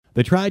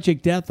The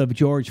tragic death of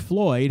George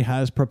Floyd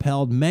has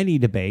propelled many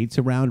debates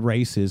around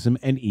racism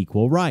and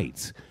equal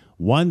rights.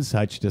 One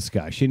such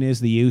discussion is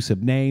the use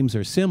of names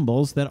or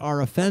symbols that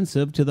are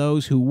offensive to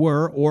those who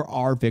were or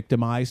are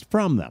victimized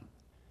from them.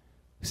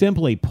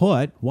 Simply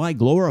put, why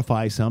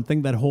glorify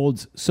something that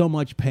holds so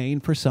much pain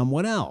for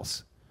someone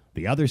else?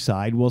 The other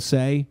side will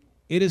say,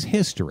 it is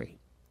history.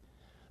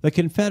 The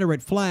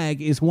Confederate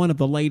flag is one of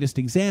the latest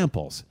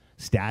examples.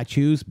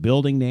 Statues,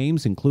 building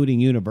names, including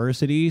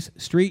universities,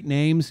 street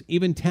names,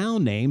 even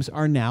town names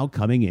are now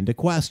coming into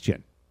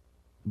question.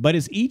 But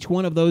is each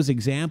one of those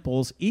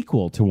examples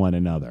equal to one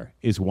another?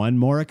 Is one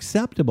more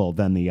acceptable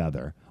than the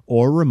other?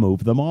 Or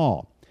remove them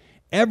all?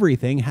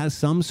 Everything has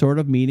some sort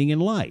of meaning in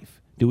life.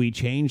 Do we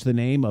change the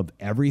name of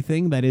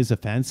everything that is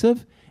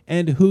offensive?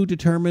 And who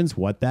determines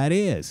what that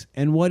is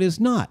and what is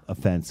not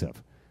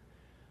offensive?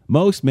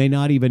 Most may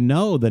not even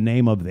know the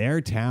name of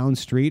their town,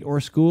 street,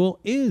 or school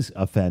is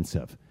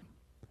offensive.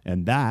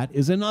 And that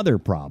is another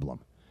problem.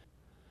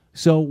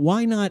 So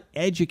why not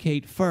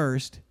educate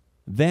first,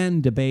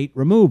 then debate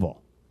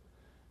removal?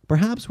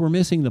 Perhaps we're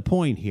missing the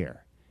point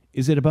here.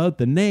 Is it about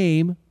the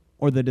name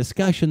or the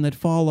discussion that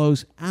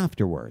follows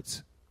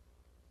afterwards?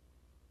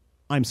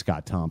 I'm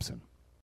Scott Thompson.